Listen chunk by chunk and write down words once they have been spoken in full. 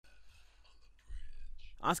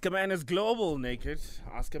Ask a Man is global, Naked.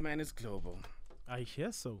 Ask a Man is global. I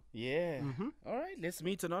hear so. Yeah. All right, let's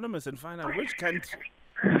meet Anonymous and find out which country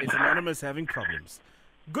is Anonymous having problems.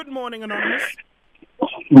 Good morning, Anonymous.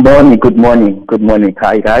 Good morning.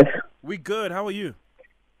 Hi, guys. We good. How are you?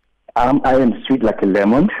 I am sweet like a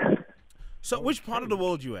lemon. So, which part of the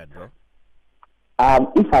world you at, bro?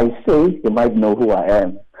 If I say, you might know who I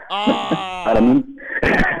am. But I mean,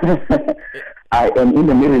 I am in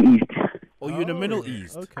the Middle East. Oh, you're in the Middle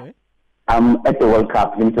East. Okay. I'm at the World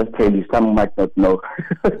Cup. Let me just tell you, some might not know.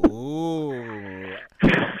 Ooh.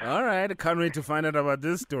 All right. I can't wait to find out about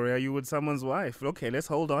this story. Are you with someone's wife? Okay, let's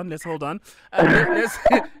hold on. Let's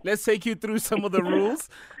take you through some of the rules.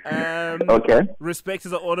 Okay. Respect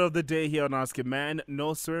is the order of the day here on Ask a Man.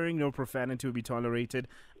 No swearing, no profanity will be tolerated.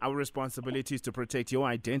 Our responsibility is to protect your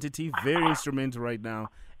identity. Very instrumental right now.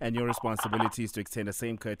 And your responsibility is to extend the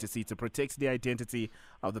same courtesy to protect the identity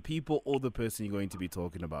of the people or the person you're going to be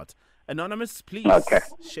talking about. Anonymous, please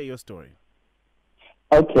share your story.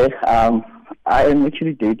 Okay. I am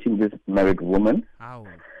actually dating this married woman. How?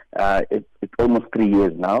 It's almost 3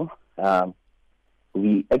 years now.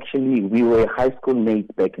 We were high school mates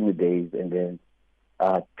back in the days, and then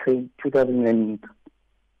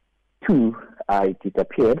 2002 I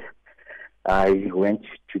disappeared. I went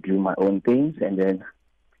to do my own things, and then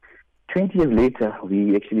 20 years later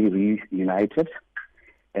we actually reunited.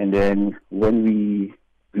 And then when we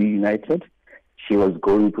reunited, she was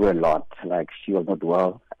going through a lot. Like, she was not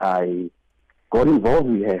well. I got involved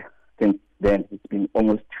with her. Since then, it's been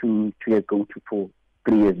almost 2 years, going to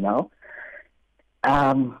 3 years now.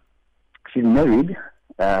 She's married,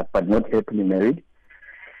 but not happily married.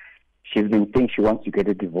 She's been saying she wants to get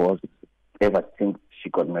a divorce ever since she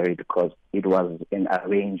got married, because it was an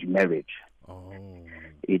arranged marriage. Oh.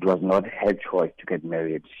 It was not her choice to get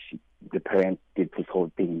married. The parents did this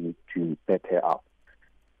whole thing to set her up.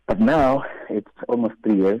 But now it's almost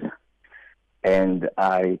 3 years, and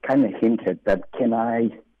I kind of hinted that, can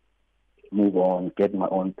I move on, get my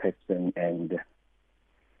own person, and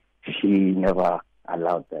she never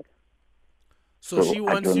allowed that. So she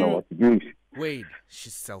wants I don't you. know what to do. Wait,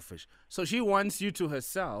 she's selfish. So she wants you to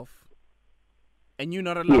herself, and you're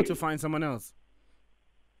not allowed to find someone else.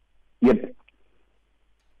 Yep.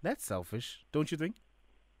 That's selfish, don't you think?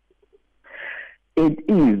 It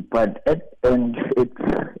is, but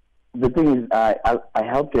the thing is, I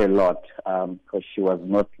helped her a lot, because she was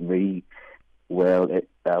not very well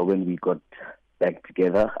when we got back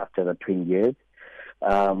together after the 20 years.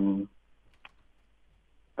 But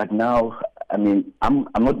now, I mean, I'm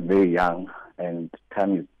not very young, and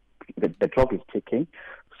the clock is ticking.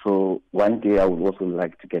 So one day I would also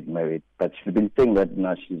like to get married. But she's been saying that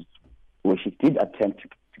now she did attempt to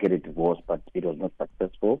get a divorce, but it was not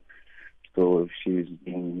successful. So she's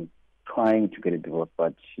been trying to get a divorce,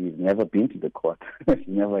 but she's never been to the court. She's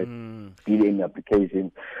never did any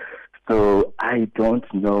application. So I don't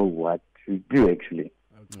know what to do, actually.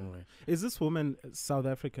 Okay. Is this woman South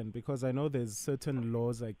African? Because I know there's certain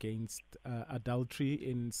laws against adultery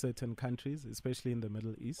in certain countries, especially in the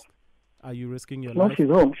Middle East. Are you risking your life?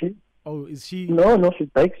 No, she's home. Is she? No, she's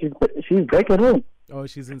back. She's back at home. Oh,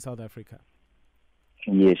 she's in South Africa.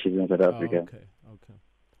 Yeah, she's in South Africa. Okay.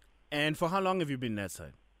 And for how long have you been that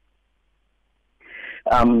side?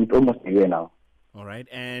 Almost a year now. All right.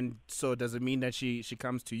 And so does it mean that she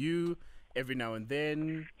comes to you every now and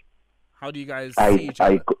then? How do you guys see each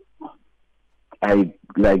other?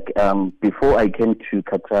 Before I came to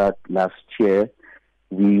Qatar last year,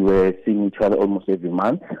 we were seeing each other almost every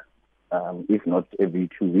month, if not every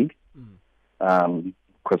 2 weeks,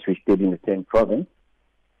 because we stayed in the same province.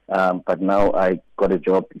 But now I got a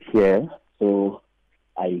job here, so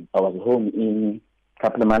I was home a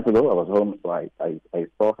couple of months ago. I was home, so I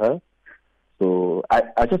saw her. So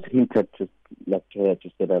I just hinted to her to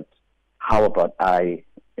say that, how about I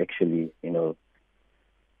actually,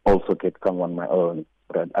 also get someone my own,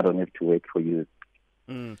 but I don't have to wait for you.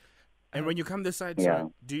 And when you come this side,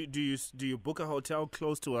 do you book a hotel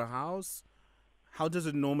close to a house? How does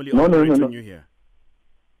it normally operate when you're here?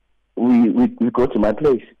 We go to my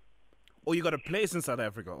place. Oh, you got a place in South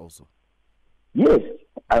Africa also? Yes,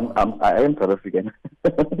 I am South African.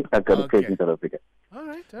 I've got a place in South Africa. All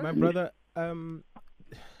right. My brother,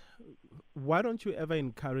 why don't you ever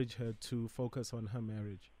encourage her to focus on her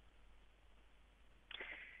marriage?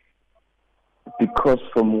 Because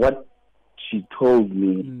from what she told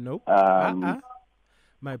me, nope.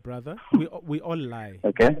 My brother, we all lie.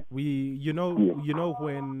 Okay. You know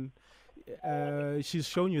when she's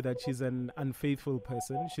shown you that she's an unfaithful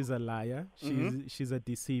person, she's a liar, she's a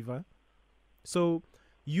deceiver. So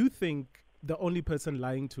you think the only person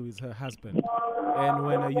lying to is her husband? And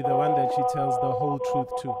when are you the one that she tells the whole truth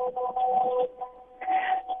to?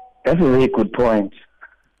 That's a very good point.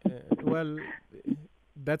 Well,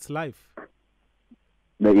 that's life.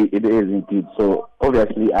 It is indeed. So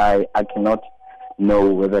obviously, I cannot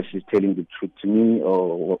know whether she's telling the truth to me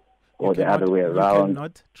or the other way around. You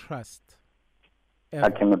cannot trust. Ever. I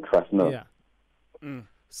cannot trust. No. Yeah.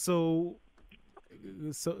 So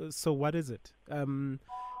what is it?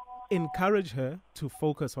 Encourage her to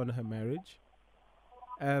focus on her marriage.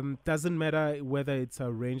 Doesn't matter whether it's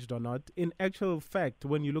arranged or not. In actual fact,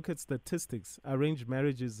 when you look at statistics, arranged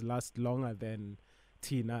marriages last longer than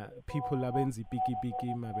Tina. People abenzi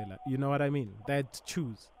piki mabela. You know what I mean? That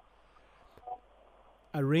choose.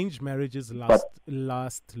 Arranged marriages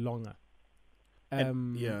last longer.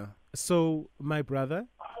 Yeah. So, my brother,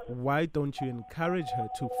 why don't you encourage her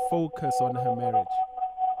to focus on her marriage?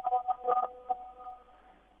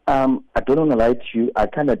 I don't want to lie to you. I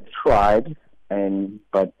kind of tried,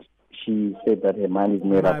 but she said that her mind is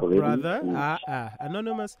made up already. My brother,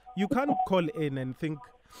 Anonymous, you can't call in and think,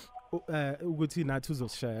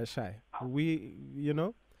 shy. We, you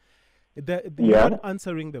know, you're not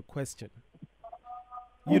answering the question.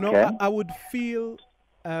 You know, I would feel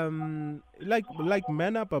like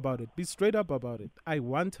man up about it. Be straight up about it. I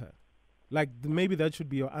want her. Like maybe that should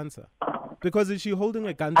be your answer. Because is she holding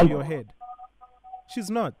a gun to your head? She's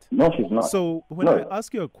not. No, she's not. So when I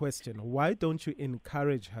ask you a question, why don't you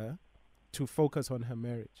encourage her to focus on her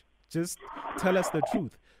marriage? Just tell us the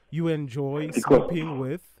truth. You enjoy sleeping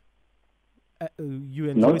with. You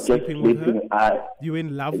enjoy sleeping with her. You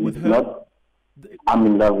in love with her. I'm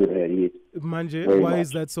in love with her. Yes. Manje, why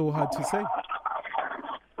is that so hard to say?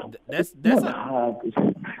 That's hard.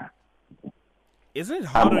 Isn't it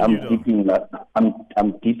hard on you though? Deeply in love.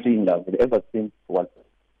 I'm deeply in love with her ever since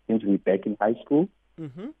we're back in high school.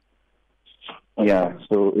 Mm-hmm. Yeah,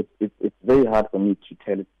 so it's very hard for me to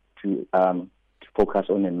tell it to focus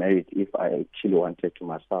on a marriage if I actually wanted to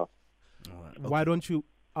myself. Right. Okay. Why don't you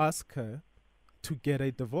ask her to get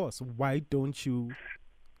a divorce? Why don't you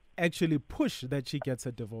actually push that she gets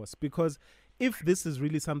a divorce? Because if this is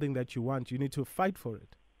really something that you want, you need to fight for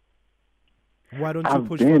it. Why don't you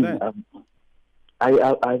push for that?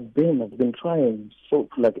 I've been trying, so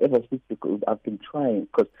like ever since, because I've been trying,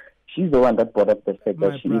 because she's the one that brought up the fact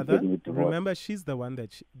that she is getting a divorce. Remember, she's the one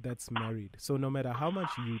that's married. So no matter how much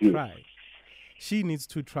you try, she needs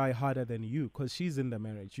to try harder than you because she's in the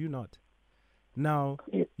marriage. You're not. Now,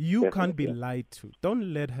 you can't be lied to.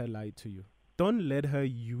 Don't let her lie to you. Don't let her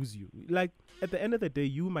use you. Like, at the end of the day,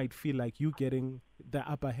 you might feel like you getting the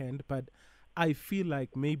upper hand, but I feel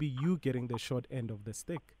like maybe you getting the short end of the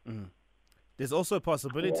stick. Mm. There's also a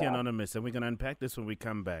possibility, Anonymous, and we're going to unpack this when we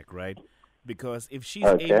come back, right? Because if she's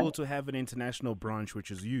able to have an international branch,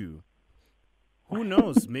 which is you, who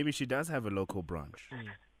knows? Maybe she does have a local branch.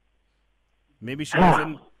 Maybe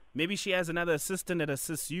she has another assistant that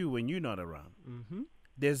assists you when you're not around. Mm-hmm.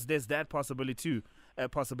 There's that possibility too.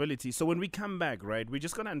 So when we come back, right, we're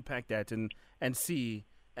just going to unpack that and see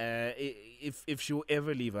if she'll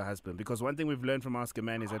ever leave her husband. Because one thing we've learned from Ask a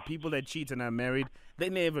Man is that people that cheat and are married, they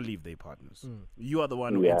never leave their partners. You are the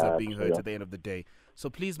one who ends up being hurt at the end of the day. So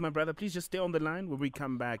please, my brother, please just stay on the line. When we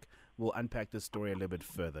come back, we'll unpack this story a little bit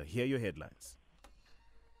further. Here are your headlines.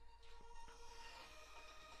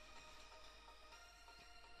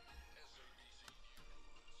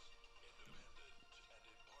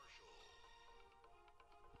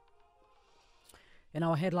 In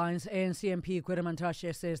our headlines, ANC MP Gwede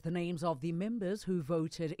Mantashe says the names of the members who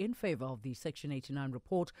voted in favor of the Section 89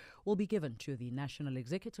 report will be given to the National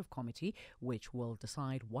Executive Committee, which will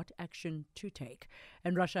decide what action to take.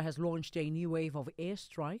 And Russia has launched a new wave of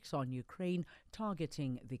airstrikes on Ukraine,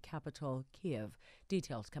 targeting the capital, Kiev.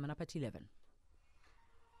 Details coming up at 11.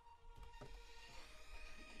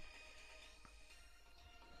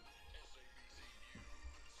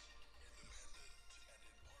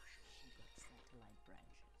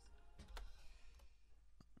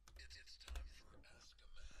 It's time for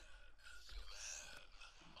Ask a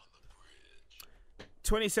Man on the bridge.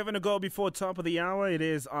 27 to go before top of the hour. It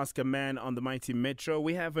is Ask a Man on the Mighty Metro.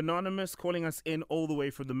 We have Anonymous calling us in all the way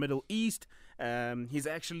from the Middle East. He's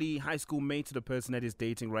actually high school mate to the person that is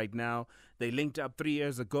dating right now. They linked up 3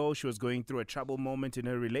 years ago. She was going through a trouble moment in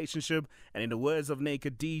her relationship. And in the words of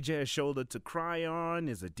Naked DJ, a shoulder to cry on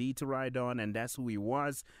is a D to ride on. And that's who he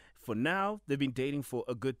was. For now, they've been dating for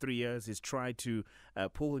a good 3 years. He's tried to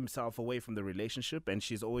pull himself away from the relationship, and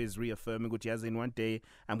she's always reaffirming, in one day,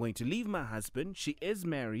 I'm going to leave my husband. She is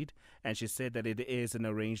married, and she said that it is an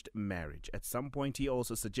arranged marriage. At some point, he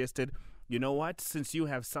also suggested, you know what, since you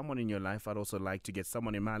have someone in your life, I'd also like to get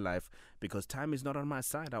someone in my life because time is not on my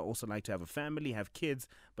side. I also like to have a family, have kids,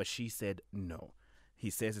 but she said no. He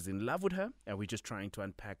says he's in love with her, and we're just trying to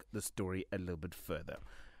unpack the story a little bit further.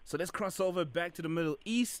 So let's cross over back to the Middle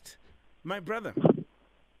East. My brother.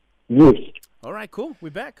 Yes. All right, cool. We're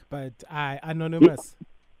back. But Anonymous,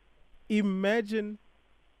 imagine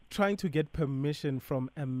trying to get permission from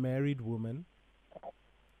a married woman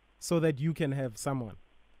so that you can have someone.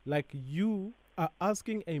 Like, you are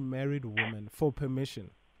asking a married woman for permission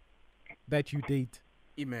that you date.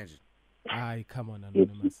 Imagine. Come on,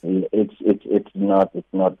 Anonymous. It's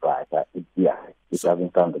not right. It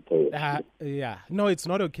doesn't sound okay. Yeah. No, it's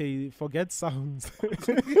not okay. Forget sounds.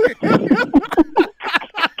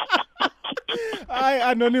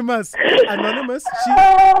 Hi, Anonymous. Anonymous,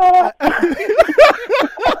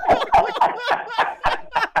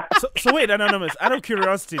 So wait, Anonymous, out of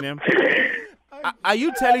curiosity, Nam, are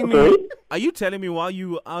you telling me? Are you telling me while you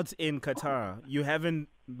were out in Qatar, you haven't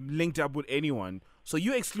linked up with anyone? So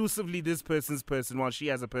you exclusively this person's person while she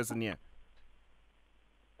has a person here?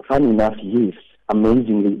 Funny enough, yes.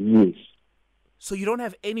 Amazingly, yes. So you don't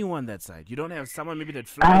have anyone that side? You don't have someone maybe that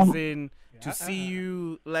flies in to see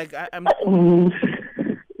you? Like, I'm...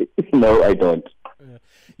 No, I don't.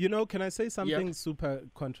 You know, can I say something super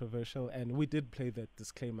controversial? And we did play that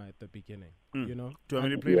disclaimer at the beginning. You know, do you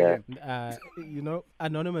want me to play it again? You know,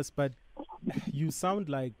 Anonymous, but you sound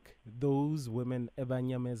like those women.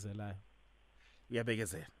 Ebanyamezela. We are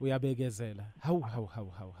begezela. We are begezela. How?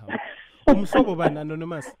 Umhlobo bani,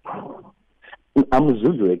 Anonymous? I'm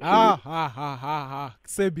Zulu, actually.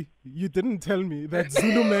 Sebi, you didn't tell me that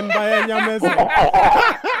Zulu men bayanyamezela.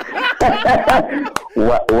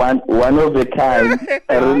 one of the kind.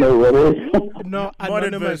 I don't know what it is. No,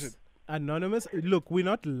 Anonymous. Look, we're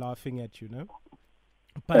not laughing at you, no.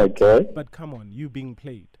 But come on, you being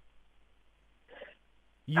played.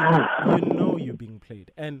 You know you're being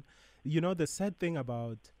played, and you know the sad thing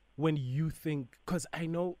about when you think, because I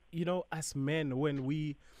know, you know, as men, when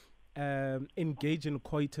we engage in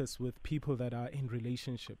coitus with people that are in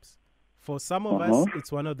relationships. For some of us,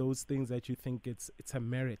 it's one of those things that you think it's a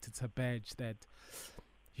merit, it's a badge that,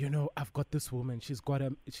 you know, I've got this woman, she's got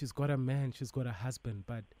a man, she's got a husband,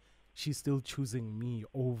 but she's still choosing me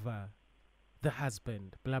over the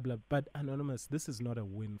husband, blah, blah. But Anonymous, this is not a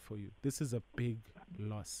win for you. This is a big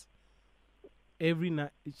loss. Every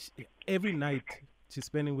night she's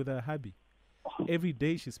spending with her hubby. Every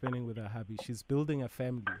day she's spending with her hubby. She's building a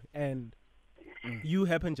family. And you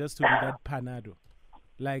happen just to be that panado.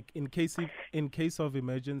 Like, in case of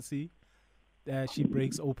emergency, she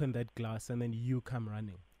breaks open that glass and then you come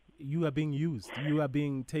running. You are being used. You are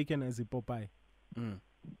being taken as a Popeye. And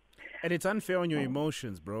it's unfair on your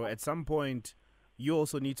emotions, bro. At some point, you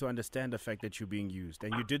also need to understand the fact that you're being used.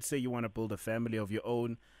 And you did say you want to build a family of your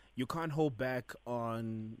own. You can't hold back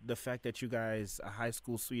on the fact that you guys are high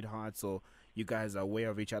school sweethearts or you guys are aware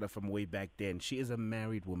of each other from way back then. She is a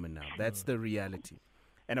married woman now. That's the reality.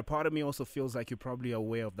 And a part of me also feels like you're probably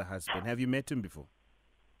aware of the husband. Have you met him before?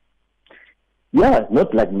 Yeah,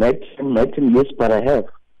 not like met him, yes, but I have.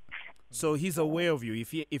 So he's aware of you.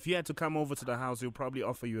 If you had to come over to the house, he'll probably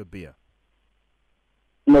offer you a beer.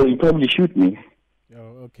 No, he'll probably shoot me.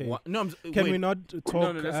 Oh, okay. What? No, Can we not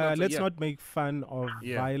talk? No, let's not make fun of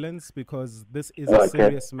violence because this is a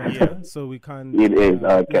serious matter. So we can't. It is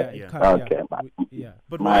okay. Yeah.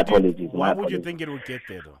 But my apologies. Why would you think it would get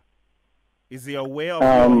there, though? Is he aware of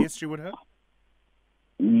your history with her?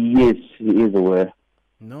 Yes, he is aware.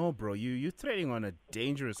 No, bro. You're threading on a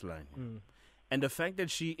dangerous line. And the fact that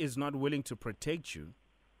she is not willing to protect you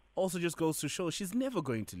also just goes to show she's never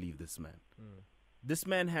going to leave this man. This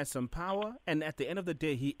man has some power, and at the end of the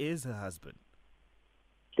day, he is her husband.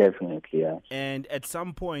 Definitely, yeah. And at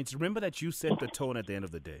some point, remember that you set the tone at the end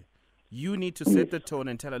of the day. You need to set the tone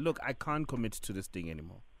and tell her, look, I can't commit to this thing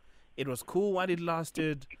anymore. It was cool while it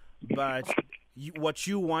lasted, but what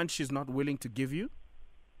you want, she's not willing to give you.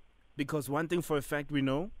 Because one thing for a fact we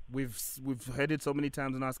know, we've heard it so many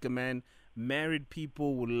times and Ask a Man, married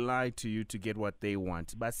people will lie to you to get what they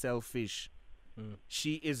want. But selfish.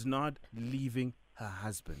 She is not leaving her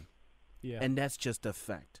husband. Yeah. And that's just a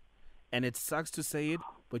fact. And it sucks to say it,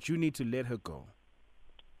 but you need to let her go.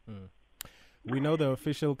 We know the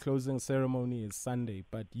official closing ceremony is Sunday,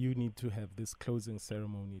 but you need to have this closing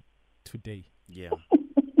ceremony today. Yeah.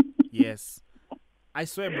 Yes. I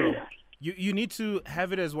swear, bro. You need to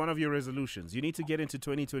have it as one of your resolutions. You need to get into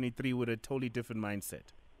 2023 with a totally different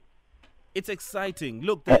mindset. It's exciting.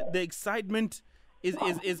 Look, the excitement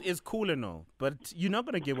is cool and all, but you're not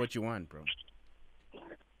gonna get what you want, bro.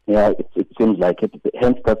 Yeah, it seems like it.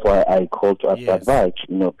 Hence, that's why I called to ask Yes. advice.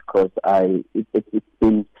 Because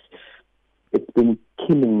it's been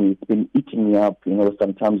killing me. It's been eating me up.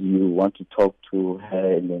 Sometimes you want to talk to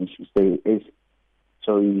her, and then she say,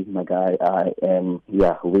 "Sorry, my guy, I am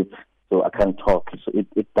with." So I can't talk. So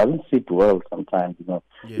it doesn't sit well sometimes. Yeah.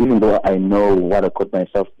 Even though I know what I got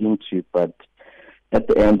myself into, but at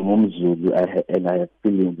the end, Mumzulu, I have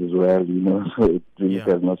feelings as well. So it really Yeah.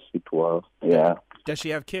 does not sit well. Yeah. Does she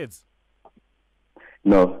have kids?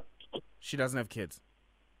 No, She doesn't have kids.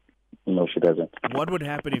 no, she doesn't. What would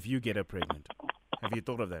happen if you get her pregnant? Have you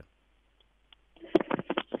thought of that?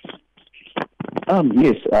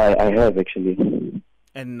 Yes, I have actually.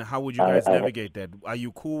 And how would you guys I- navigate that? Are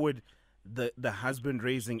you cool with the husband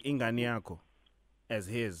raising ingane yakho as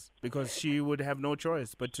his? Because she would have no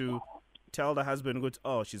choice but to tell the husband,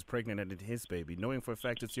 "Oh, she's pregnant and it's his baby," knowing for a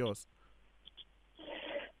fact it's yours.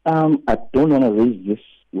 I don't want to raise this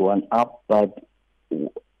one up, but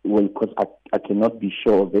because I cannot be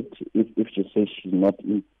sure of it. If she says she's not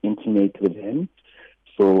intimate with him,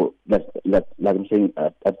 so like I'm saying,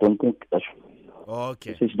 I don't think I should.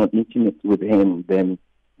 Okay. If she's not intimate with him, then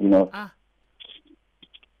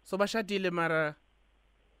So bashadile mara.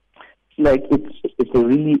 like it's a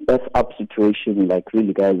really f up situation. Like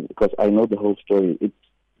really, guys, because I know the whole story. It's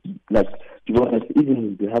like, to be honest,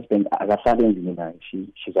 even the husband,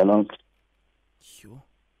 she's alone. Yo,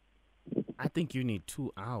 I think you need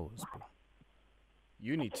 2 hours, bro.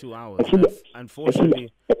 You need 2 hours. Actually-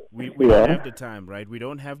 Unfortunately, we Yeah. don't have the time, right? We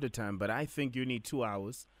don't have the time, but I think you need 2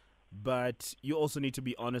 hours. But you also need to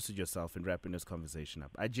be honest with yourself in wrapping this conversation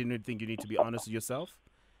up. I genuinely think you need to be honest with yourself.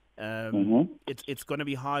 It's going to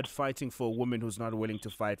be hard fighting for a woman who's not willing to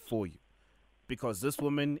fight for you. Because this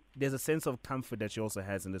woman, there's a sense of comfort that she also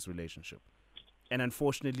has in this relationship. And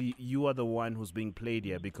unfortunately, you are the one who's being played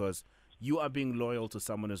here because you are being loyal to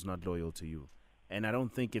someone who's not loyal to you. And I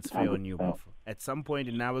don't think it's fair on you, Bafo. At some point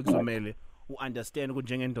in our exomele, who understand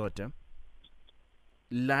ukuthi njengendoda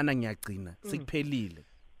lana ngiyagcina sikuphelile.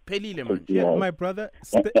 Phelile manje. Yeah. My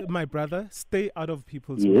brother, stay out of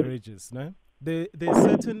people's Yes. marriages. No, there's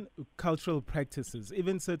certain cultural practices,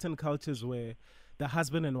 even certain cultures where the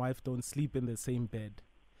husband and wife don't sleep in the same bed.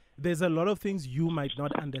 There's a lot of things you might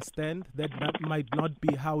not understand that might not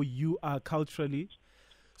be how you are culturally.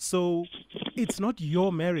 So it's not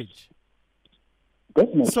your marriage.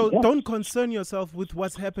 Definitely. So yeah. don't concern yourself with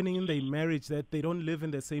what's happening in their marriage, that they don't live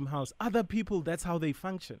in the same house. Other people, that's how they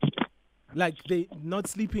function. Like they not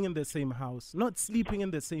sleeping in the same house, not sleeping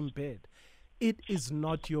in the same bed. It is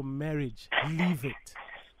not your marriage. Leave it.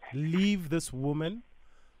 Leave this woman.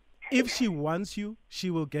 If she wants you, she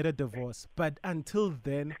will get a divorce. But until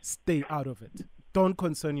then, stay out of it. Don't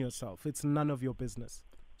concern yourself. It's none of your business.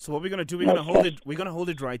 So what we're gonna do? We're gonna hold it. We're gonna hold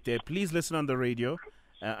it right there. Please listen on the radio.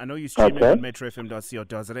 I know you stream it Okay. on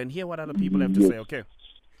metrofm.co.za and hear what other people have to say. Okay.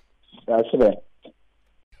 Actually,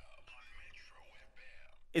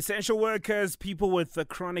 Essential workers, people with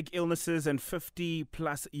chronic illnesses and 50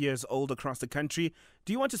 plus years old across the country.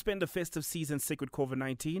 Do you want to spend the festive season sick with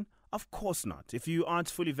COVID-19? Of course not. If you aren't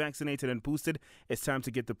fully vaccinated and boosted, it's time to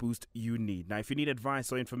get the boost you need. Now, if you need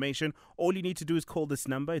advice or information, all you need to do is call this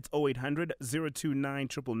number. It's 0800 029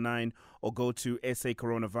 999 or go to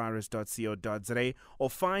sacoronavirus.co.za or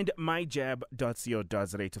find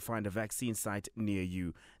myjab.co.za to find a vaccine site near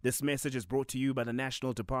you. This message is brought to you by the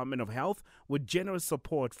National Department of Health with generous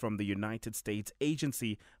support from the United States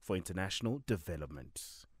Agency for International Development.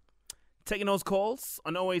 Taking those calls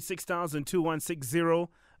on 086,000 2160.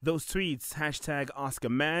 Those tweets, hashtag Ask a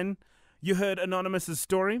Man. You heard Anonymous'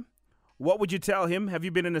 story. What would you tell him? Have you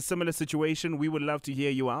been in a similar situation? We would love to hear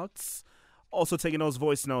you out. Also taking those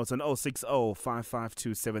voice notes on 060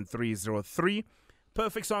 552 7303.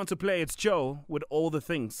 Perfect song to play. It's Joe with All the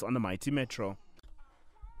Things on the Mighty Metro.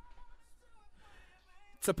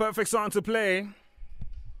 It's a perfect song to play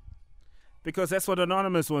because that's what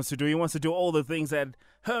Anonymous wants to do. He wants to do all the things that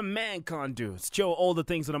her man can't do. It's Joe, All the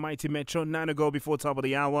Things on the Mighty Metro. 9 to go before top of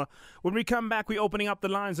the hour. When we come back, we're opening up the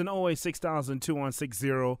lines on 086,000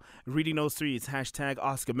 2160. Reading those tweets, hashtag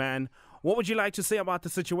Ask a Man. What would you like to say about the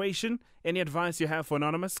situation? Any advice you have for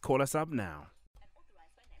Anonymous? Call us up now.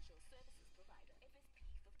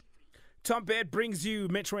 Top Bet brings you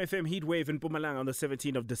Metro FM Heatwave in Mpumalanga on the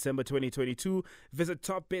 17th of December 2022. Visit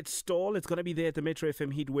Top Bet's stall. It's going to be there at the Metro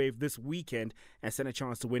FM Heatwave this weekend and stand a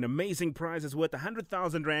chance to win amazing prizes worth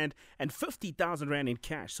 100,000 Rand and 50,000 Rand in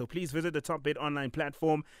cash. So please visit the Top Bet online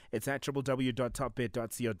platform. It's at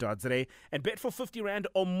www.topbet.co.za and bet for 50 Rand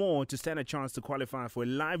or more to stand a chance to qualify for a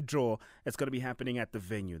live draw that's going to be happening at the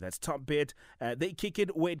venue. That's Top Bet. They kick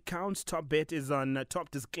it where it counts. Top Bet is on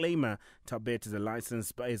top disclaimer. Top Bet is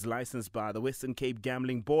licensed by the Western Cape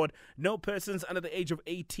Gambling Board. No persons under the age of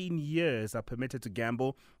 18 years are permitted to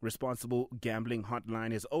gamble. Responsible gambling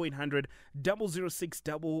hotline is 0800 006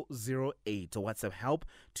 008 or WhatsApp help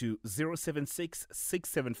to 076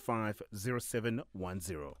 675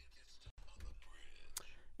 0710.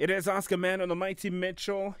 It is Ask a Man on the Mighty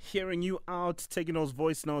Metro, hearing you out, taking those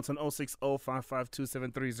voice notes on 060 552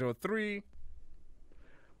 7303.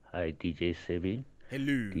 Hi, DJ Sebi.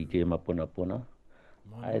 Hello. DJ Mapona.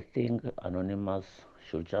 I think Anonymous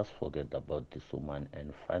should just forget about this woman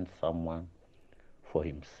and find someone for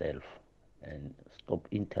himself and stop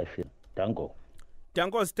interfering. Dango.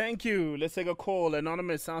 Dangos, thank you. Let's take a call.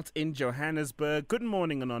 Anonymous out in Johannesburg. Good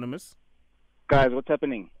morning, Anonymous. Guys, what's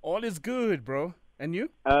happening? All is good, bro. And you?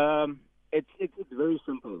 It's very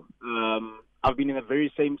simple. I've been in a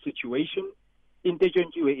very same situation.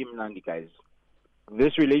 Guys.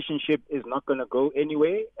 This relationship is not going to go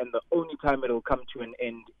anywhere, and the only time it'll come to an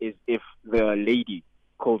end is if the lady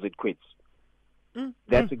calls it quits.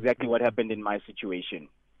 That's exactly what happened in my situation.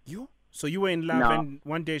 You? So you were in love and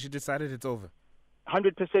one day she decided it's over?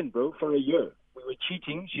 100%, bro. For a year. We were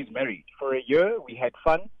cheating. She's married. For a year, we had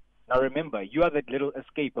fun. Now remember, you are that little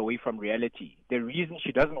escape away from reality. The reason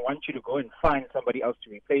she doesn't want you to go and find somebody else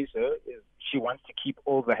to replace her is she wants to keep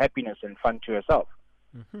all the happiness and fun to herself.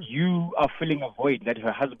 You are filling a void that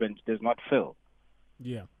her husband does not fill.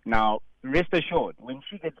 Yeah. Now, rest assured, when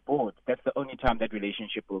she gets bored, that's the only time that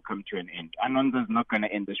relationship will come to an end. Anonda's not going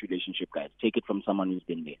to end this relationship, guys. Take it from someone who's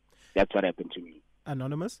been there. That's what happened to me.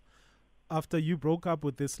 Anonymous, after you broke up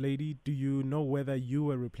with this lady, do you know whether you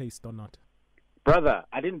were replaced or not? Brother,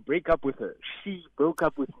 I didn't break up with her. She broke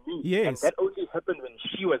up with me. Yes. And that only happened when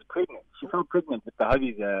she was pregnant. She fell pregnant with the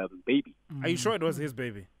hubby's baby. Are you sure it was his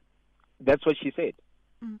baby? That's what she said.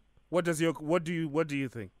 What do you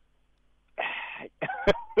think?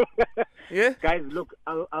 Yeah, guys, look,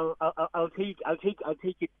 I'll take it as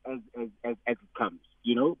it comes,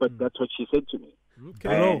 you know. But that's what she said to me.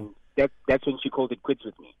 Okay. And that's when she called it quits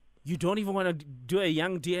with me. You don't even want to do a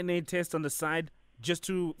young DNA test on the side just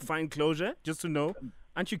to find closure, just to know?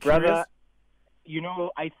 Aren't you curious? Brother, you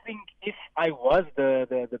know, I think if I was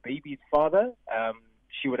the baby's father,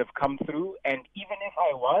 she would have come through. And even if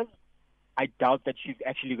I was, I doubt that she's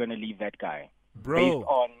actually going to leave that guy. Bro.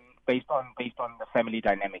 Based on the family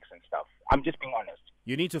dynamics and stuff. I'm just being honest.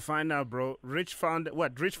 You need to find out, bro. Rich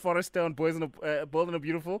Forrester on Bold and the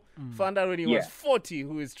Beautiful found out when he was 40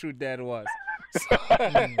 who his true dad was.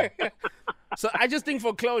 So I just think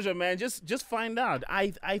for closure, man, just find out.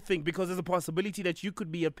 I think because there's a possibility that you could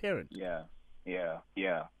be a parent. Yeah.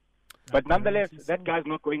 But nonetheless, that guy's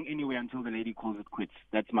not going anywhere until the lady calls it quits.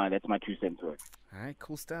 That's my 2 cents worth. All right,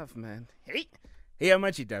 cool stuff, man. Hey, how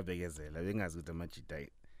much it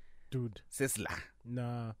Dude. Sisla.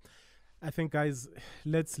 Nah. I think, guys,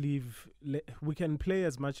 let's leave. We can play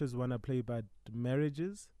as much as we want to play, but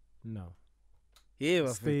marriages, no.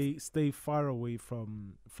 Yeah, Stay far away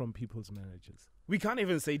from people's marriages. We can't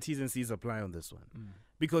even say T's and C's apply on this one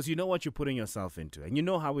because you know what you're putting yourself into and you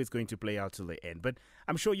know how it's going to play out till the end. But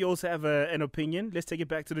I'm sure you also have an opinion. Let's take it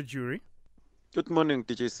back to the jury. Good morning,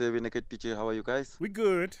 DJ Sevi, Naked DJ. How are you guys? We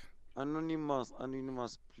good. Anonymous,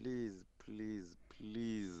 please.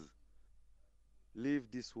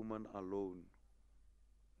 Leave this woman alone.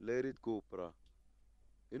 Let it go, bruh.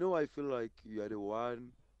 You know, I feel like you are the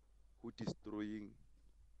one who destroying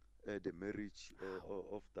the marriage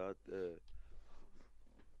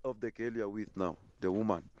of the girl you're with now, the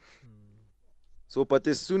woman. So, but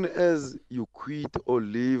as soon as you quit or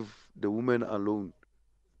leave the woman alone,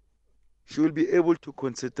 she will be able to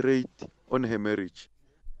concentrate on her marriage.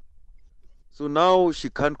 So now she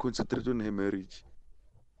can't concentrate on her marriage.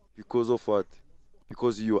 Because of what?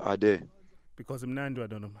 Because you are there. Because I'm not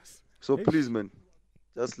Anonymous. So please, man,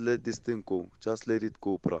 just let this thing go. Just let it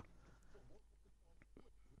go, bruh.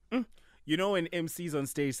 You know when MCs on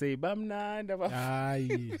stage say,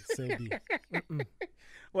 Aye, Sebi.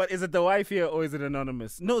 What, is it the wife here or is it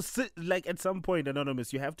Anonymous? No, like at some point,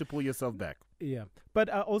 Anonymous, you have to pull yourself back. Yeah. But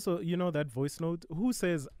also, you know that voice note? Who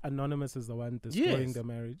says Anonymous is the one destroying the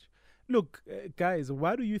marriage? Look, guys,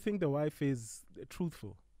 why do you think the wife is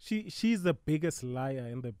truthful? She's the biggest liar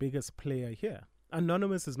and the biggest player here.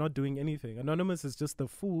 Anonymous is not doing anything. Anonymous is just the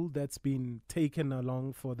fool that's been taken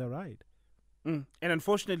along for the ride. And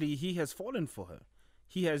unfortunately, he has fallen for her.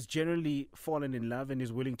 He has generally fallen in love and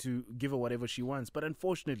is willing to give her whatever she wants. But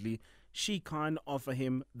unfortunately, she can't offer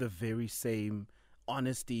him the very same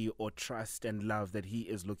honesty or trust and love that he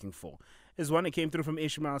is looking for. There's one that came through from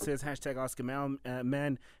Ishmael, says, hashtag Ask a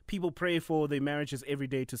Man. People pray for their marriages every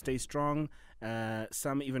day to stay strong.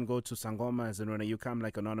 Some even go to Sangomas, and when you come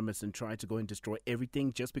like Anonymous and try to go and destroy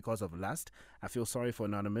everything just because of lust. I feel sorry for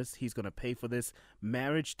Anonymous. He's going to pay for this.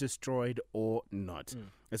 Marriage destroyed or not.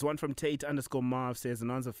 There's one from Tate_Marv, says,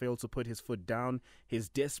 Anonza failed to put his foot down. He's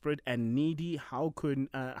desperate and needy. How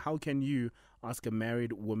can you ask a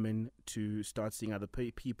married woman to start seeing other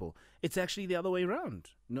people? It's actually the other way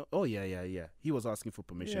around. No, oh yeah. He was asking for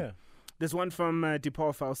permission. Yeah. This one from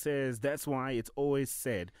DePaul says, that's why it's always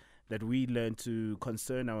said that we learn to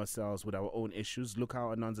concern ourselves with our own issues. Look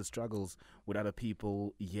how Anonza struggles with other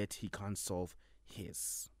people, yet he can't solve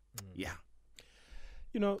his. Yeah.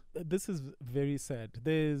 You know, this is very sad.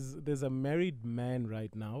 There's a married man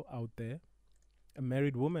right now out there, a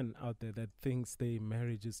married woman out there that thinks their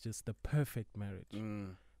marriage is just the perfect marriage.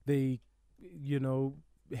 They,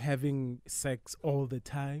 having sex all the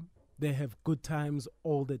time. They have good times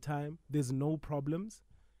all the time. There's no problems.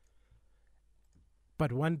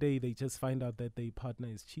 But one day they just find out that their partner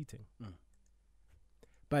is cheating.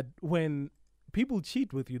 But when people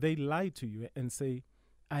cheat with you, they lie to you and say,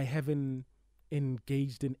 I haven't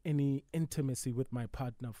engaged in any intimacy with my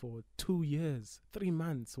partner for 2 years, 3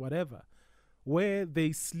 months, whatever. Where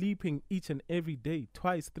they sleeping each and every day,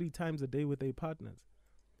 2, 3 times a day with their partners.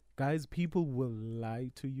 Guys, people will lie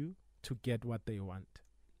to you to get what they want.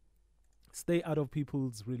 Stay out of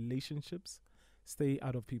people's relationships. Stay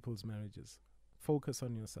out of people's marriages. Focus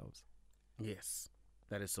on yourselves. Yes,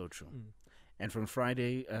 that is so true. And from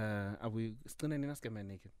Friday, are we still in Ask a Man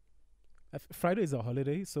naked? Friday is a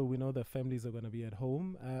holiday, so we know the families are going to be at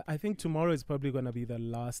home. I think tomorrow is probably going to be the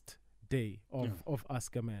last day of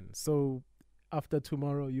Ask a Man. So after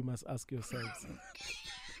tomorrow, you must ask yourselves.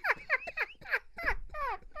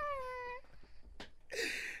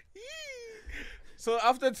 So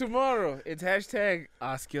after tomorrow, it's hashtag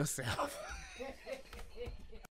Ask Yourself.